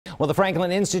Well, the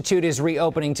Franklin Institute is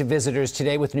reopening to visitors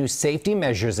today with new safety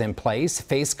measures in place.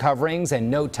 Face coverings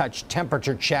and no-touch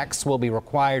temperature checks will be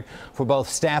required for both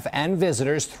staff and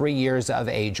visitors 3 years of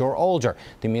age or older.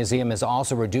 The museum is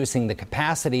also reducing the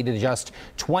capacity to just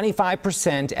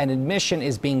 25%, and admission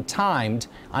is being timed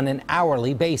on an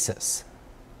hourly basis.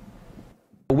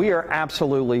 We are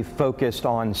absolutely focused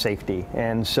on safety,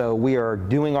 and so we are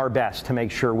doing our best to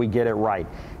make sure we get it right.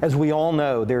 As we all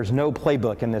know, there's no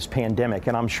playbook in this pandemic,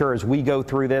 and I'm sure as we go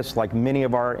through this, like many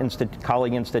of our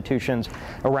colleague institutions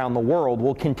around the world,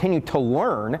 we'll continue to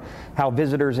learn how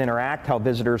visitors interact, how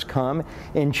visitors come,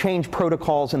 and change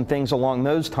protocols and things along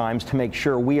those times to make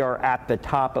sure we are at the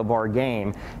top of our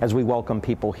game as we welcome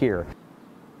people here.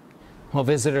 Well,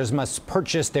 visitors must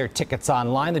purchase their tickets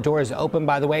online. The door is open,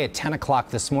 by the way, at 10 o'clock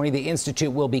this morning. The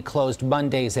Institute will be closed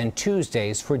Mondays and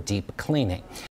Tuesdays for deep cleaning.